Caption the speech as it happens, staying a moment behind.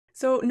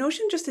So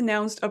Notion just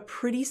announced a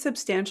pretty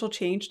substantial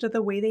change to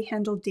the way they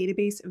handle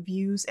database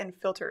views and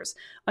filters.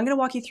 I'm going to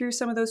walk you through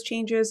some of those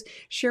changes,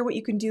 share what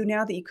you can do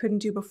now that you couldn't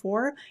do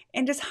before,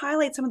 and just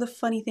highlight some of the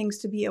funny things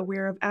to be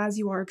aware of as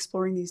you are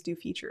exploring these new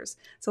features.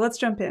 So let's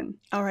jump in.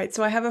 All right,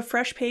 so I have a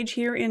fresh page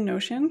here in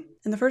Notion,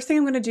 and the first thing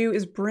I'm going to do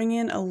is bring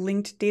in a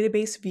linked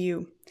database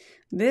view.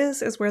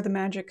 This is where the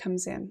magic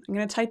comes in. I'm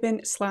going to type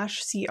in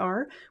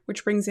 /cr,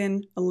 which brings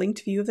in a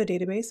linked view of the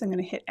database. I'm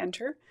going to hit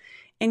enter.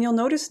 And you'll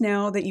notice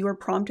now that you are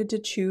prompted to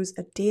choose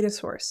a data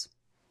source.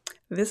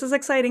 This is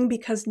exciting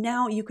because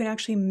now you can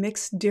actually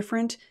mix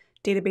different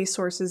database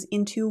sources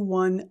into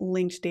one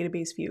linked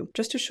database view.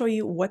 Just to show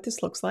you what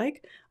this looks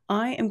like,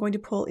 I am going to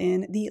pull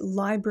in the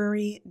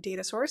library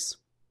data source.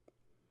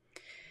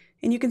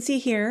 And you can see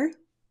here,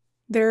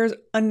 there's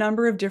a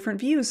number of different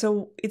views.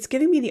 So it's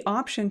giving me the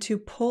option to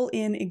pull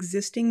in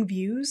existing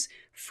views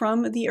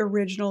from the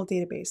original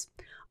database.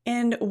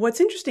 And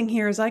what's interesting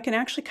here is I can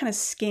actually kind of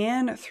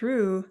scan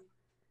through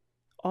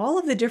all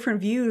of the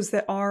different views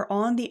that are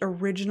on the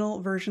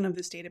original version of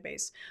this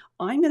database.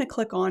 I'm going to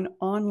click on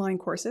online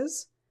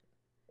courses.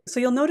 So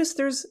you'll notice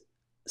there's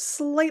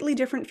slightly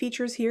different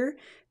features here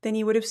than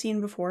you would have seen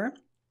before.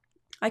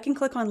 I can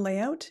click on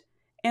layout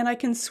and I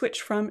can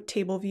switch from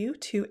table view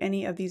to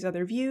any of these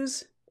other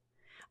views.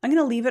 I'm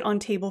going to leave it on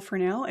table for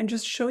now and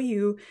just show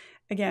you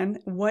again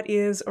what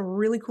is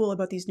really cool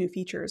about these new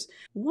features.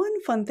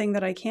 One fun thing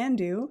that I can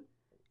do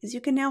is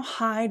you can now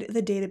hide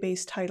the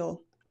database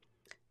title.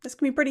 This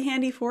can be pretty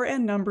handy for a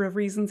number of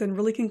reasons and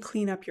really can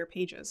clean up your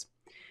pages.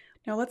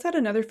 Now let's add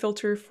another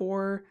filter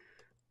for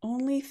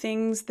only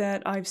things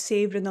that I've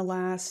saved in the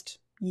last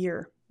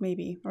year,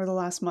 maybe, or the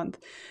last month.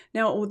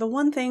 Now, the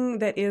one thing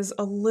that is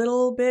a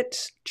little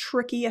bit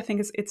tricky, I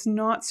think it's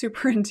not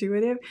super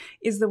intuitive,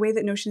 is the way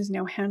that Notion is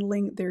now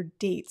handling their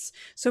dates.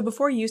 So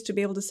before you used to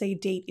be able to say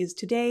date is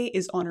today,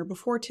 is on or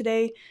before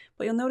today,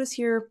 but you'll notice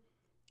here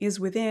is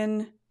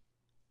within.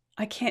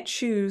 I can't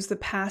choose the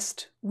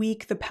past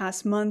week, the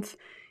past month.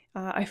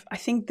 I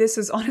think this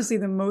is honestly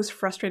the most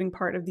frustrating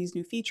part of these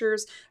new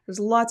features. There's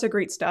lots of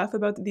great stuff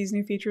about these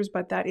new features,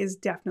 but that is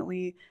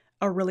definitely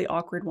a really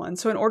awkward one.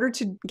 So in order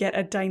to get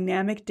a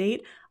dynamic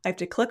date, I have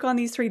to click on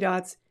these three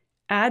dots,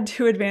 add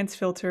to advanced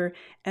filter,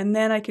 and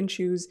then I can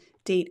choose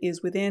date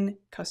is within,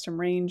 custom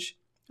range.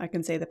 I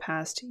can say the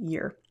past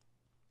year.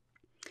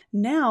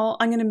 Now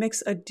I'm going to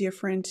mix a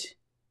different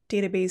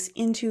database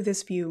into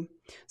this view.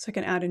 So I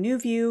can add a new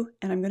view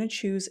and I'm going to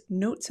choose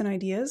notes and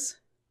ideas.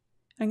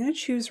 I'm going to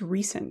choose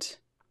recent.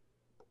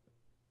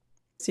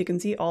 So you can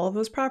see all of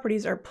those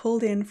properties are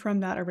pulled in from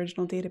that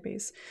original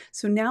database.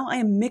 So now I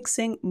am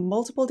mixing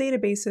multiple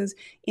databases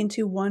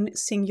into one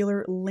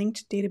singular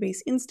linked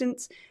database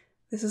instance.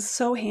 This is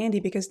so handy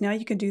because now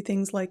you can do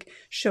things like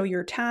show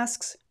your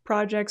tasks,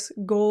 projects,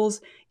 goals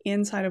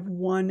inside of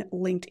one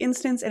linked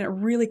instance, and it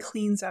really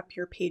cleans up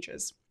your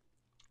pages.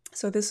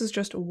 So this is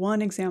just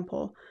one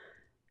example.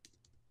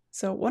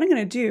 So what I'm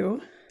going to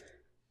do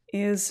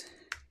is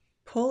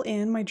pull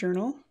in my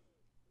journal,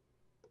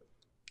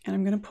 and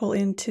I'm going to pull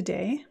in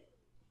today.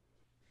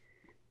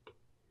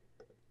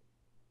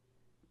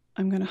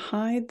 I'm going to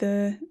hide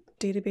the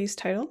database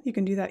title. You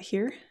can do that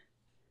here.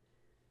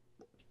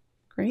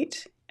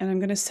 Great. And I'm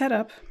going to set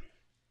up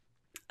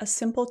a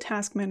simple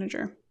task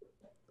manager.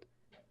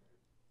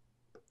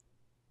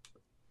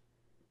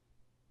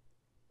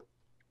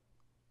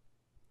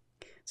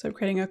 So I'm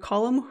creating a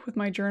column with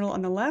my journal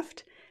on the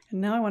left,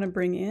 and now I want to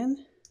bring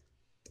in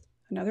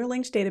another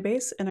linked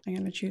database, and I'm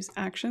going to choose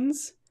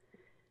actions,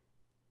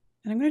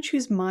 and I'm going to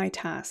choose my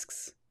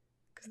tasks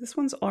because this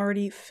one's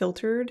already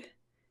filtered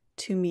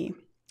to me.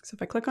 So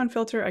if I click on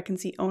filter, I can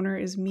see owner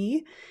is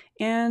me,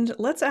 and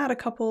let's add a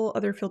couple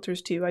other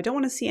filters too. I don't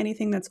want to see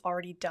anything that's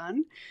already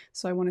done.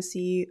 So I want to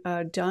see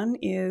done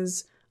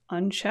is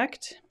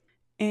unchecked,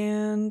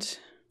 and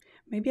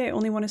maybe I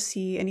only want to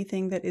see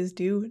anything that is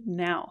due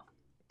now.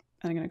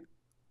 I'm going to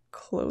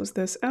close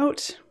this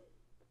out.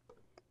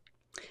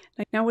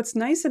 Now, what's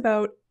nice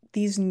about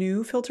these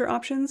new filter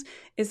options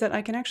is that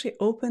I can actually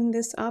open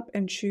this up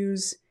and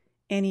choose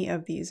any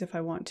of these if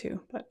I want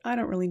to, but I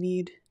don't really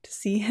need to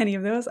see any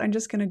of those. I'm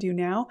just going to do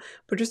now,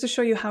 but just to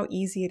show you how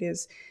easy it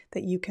is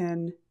that you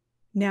can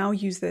now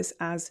use this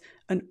as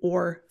an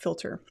or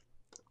filter.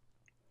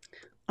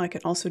 I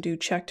can also do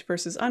checked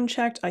versus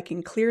unchecked. I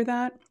can clear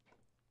that.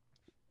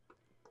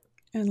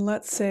 And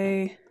let's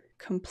say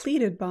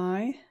completed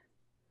by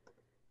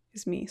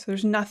is me. So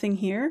there's nothing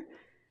here.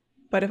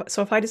 But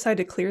if I decide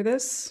to clear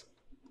this,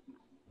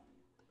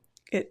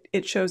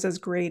 it shows as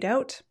grayed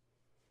out.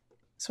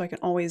 So I can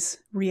always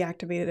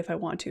reactivate it if I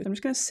want to. I'm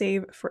just going to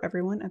save for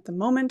everyone at the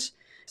moment.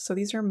 So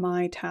these are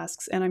my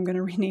tasks, and I'm going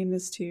to rename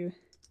this to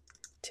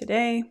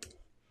today.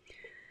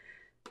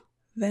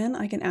 Then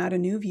I can add a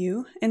new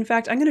view. In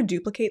fact, I'm going to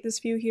duplicate this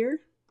view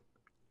here.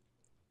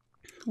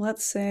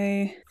 Let's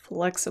say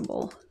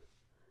flexible.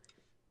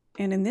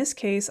 And in this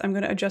case, I'm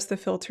going to adjust the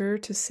filter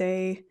to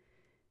say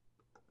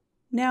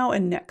now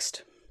and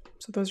next.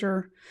 So those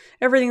are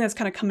everything that's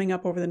kind of coming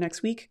up over the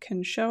next week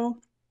can show.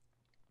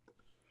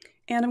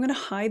 And I'm going to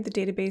hide the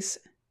database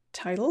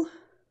title.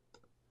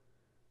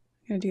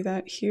 I'm going to do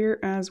that here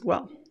as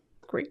well.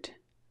 Great.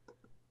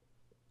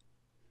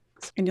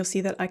 And you'll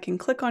see that I can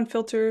click on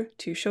filter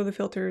to show the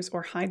filters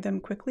or hide them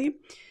quickly.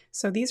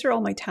 So these are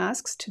all my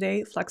tasks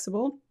today,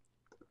 flexible.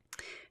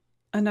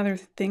 Another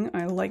thing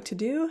I like to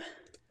do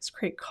is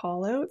create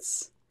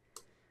callouts.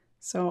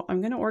 So I'm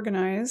going to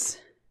organize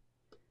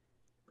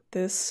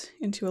this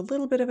into a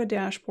little bit of a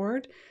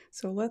dashboard.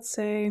 So let's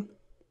say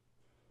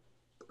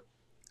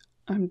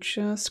I'm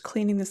just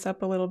cleaning this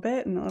up a little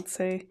bit, and let's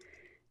say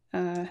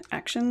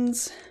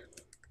actions.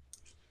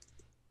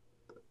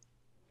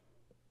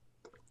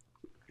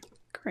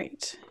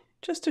 Great.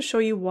 Just to show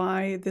you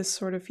why this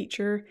sort of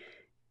feature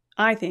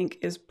I think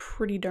is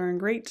pretty darn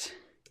great.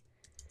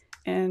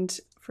 And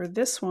for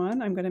this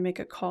one, I'm going to make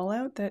a call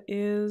out that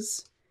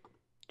is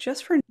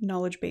just for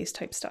knowledge base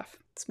type stuff.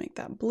 Let's make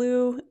that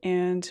blue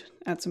and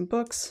add some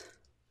books.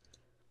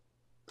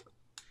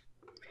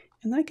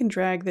 And then I can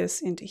drag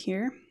this into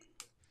here.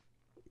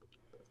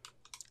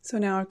 So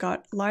now I've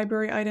got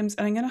library items,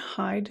 and I'm going to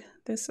hide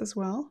this as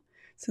well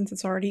since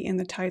it's already in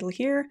the title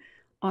here.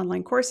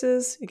 Online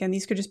courses. Again,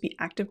 these could just be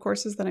active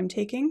courses that I'm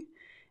taking.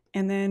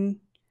 And then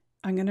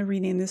I'm going to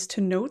rename this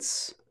to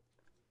notes.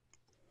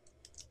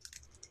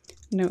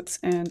 Notes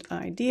and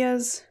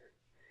ideas.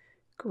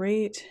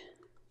 Great.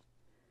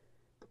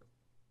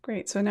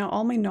 Great. So now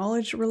all my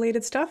knowledge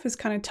related stuff is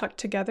kind of tucked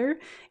together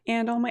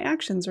and all my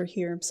actions are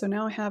here. So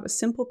now I have a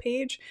simple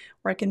page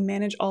where I can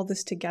manage all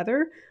this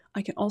together.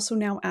 I can also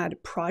now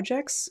add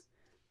projects.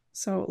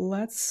 So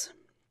let's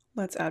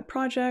add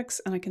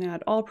projects, and I can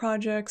add all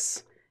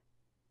projects.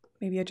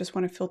 Maybe I just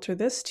want to filter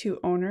this to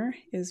owner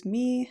is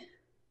me,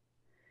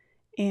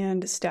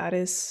 and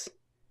status,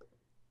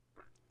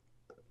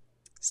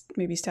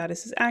 maybe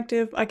status is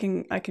active. I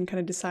can kind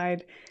of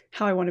decide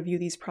how I want to view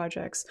these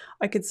projects.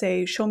 I could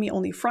say show me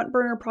only front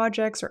burner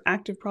projects or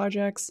active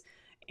projects,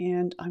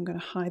 and I'm going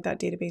to hide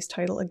that database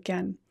title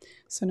again.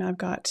 So now I've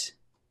got,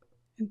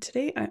 and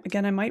today,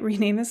 again, I might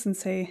rename this and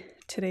say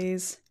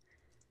today's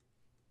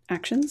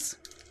actions.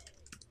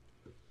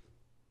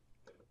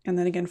 And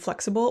then again,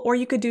 flexible, or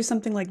you could do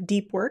something like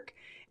deep work,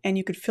 and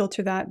you could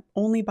filter that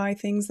only by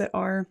things that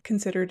are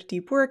considered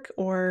deep work,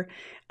 or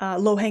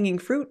low-hanging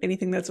fruit.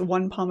 Anything that's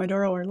 1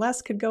 Pomodoro or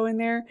less could go in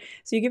there.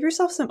 So you give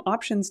yourself some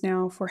options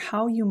now for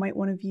how you might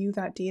want to view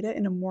that data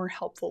in a more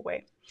helpful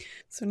way.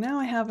 So now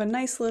I have a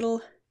nice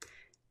little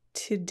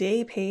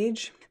today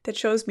page that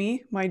shows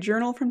me my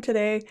journal from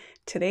today,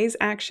 today's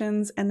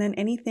actions, and then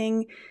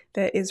anything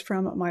that is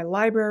from my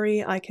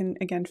library. I can,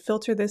 again,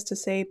 filter this to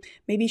say,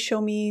 maybe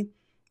show me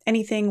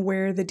anything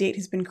where the date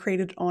has been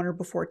created on or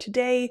before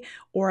today,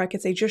 or I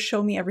could say just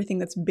show me everything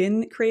that's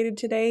been created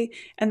today,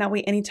 and that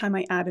way anytime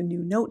I add a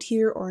new note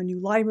here or a new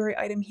library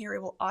item here,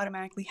 it will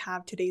automatically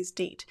have today's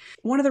date.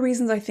 One of the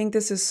reasons I think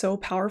this is so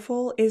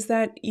powerful is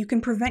that you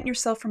can prevent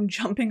yourself from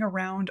jumping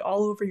around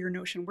all over your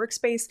Notion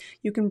workspace.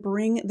 You can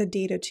bring the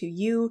data to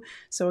you.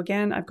 So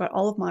again, I've got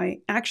all of my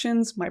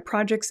actions, my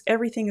projects,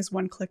 everything is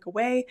one click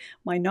away,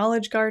 my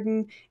knowledge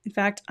garden. In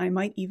fact, I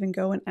might even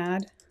go and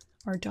add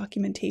our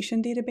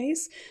documentation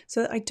database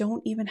so that I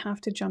don't even have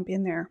to jump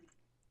in there.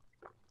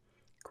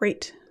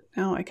 Great.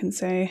 Now I can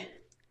say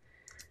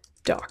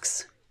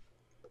docs.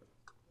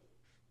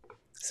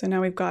 So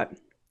now we've got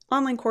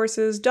online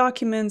courses,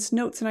 documents,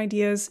 notes and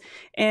ideas,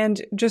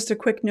 and just a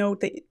quick note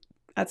that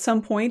at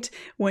some point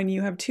when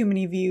you have too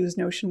many views,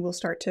 Notion will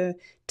start to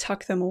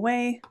tuck them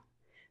away.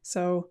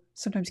 So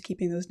sometimes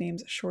keeping those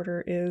names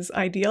shorter is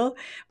ideal.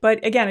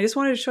 But again, I just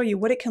wanted to show you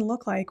what it can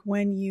look like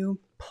when you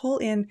pull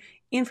in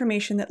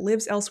information that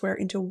lives elsewhere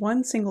into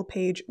one single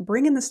page,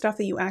 bring in the stuff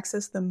that you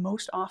access the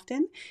most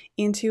often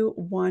into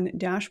one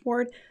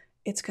dashboard.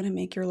 It's going to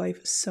make your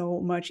life so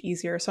much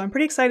easier. So I'm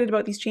pretty excited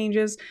about these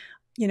changes.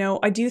 You know,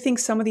 I do think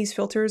some of these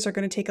filters are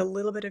going to take a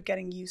little bit of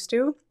getting used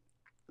to.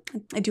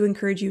 I do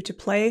encourage you to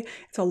play.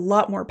 It's a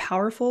lot more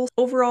powerful.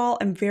 Overall,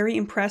 I'm very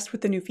impressed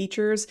with the new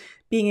features.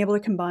 Being able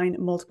to combine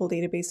multiple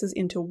databases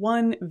into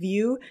one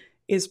view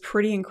is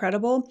pretty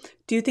incredible.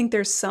 Do you think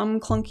there's some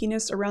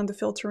clunkiness around the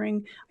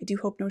filtering? I do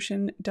hope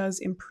Notion does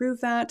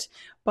improve that,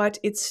 but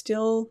it's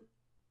still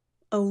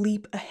a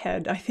leap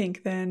ahead, I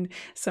think, than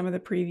some of the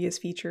previous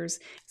features.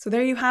 So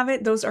there you have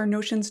it. Those are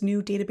Notion's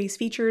new database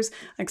features.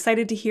 I'm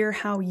excited to hear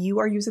how you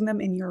are using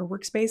them in your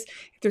workspace.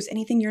 If there's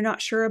anything you're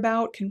not sure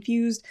about,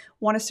 confused,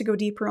 want us to go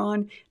deeper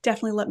on,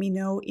 definitely let me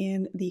know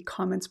in the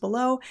comments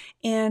below.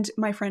 And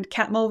my friend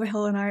Kat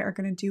Mulvihill and I are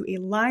going to do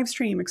a live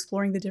stream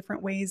exploring the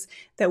different ways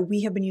that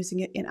we have been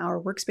using it in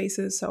our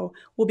workspaces. So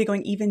we'll be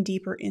going even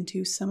deeper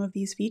into some of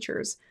these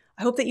features.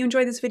 I hope that you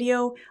enjoyed this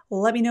video.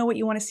 Let me know what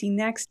you want to see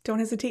next. Don't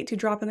hesitate to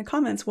drop in the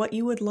comments what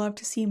you would love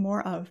to see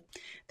more of.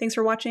 Thanks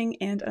for watching,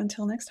 and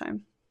until next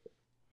time.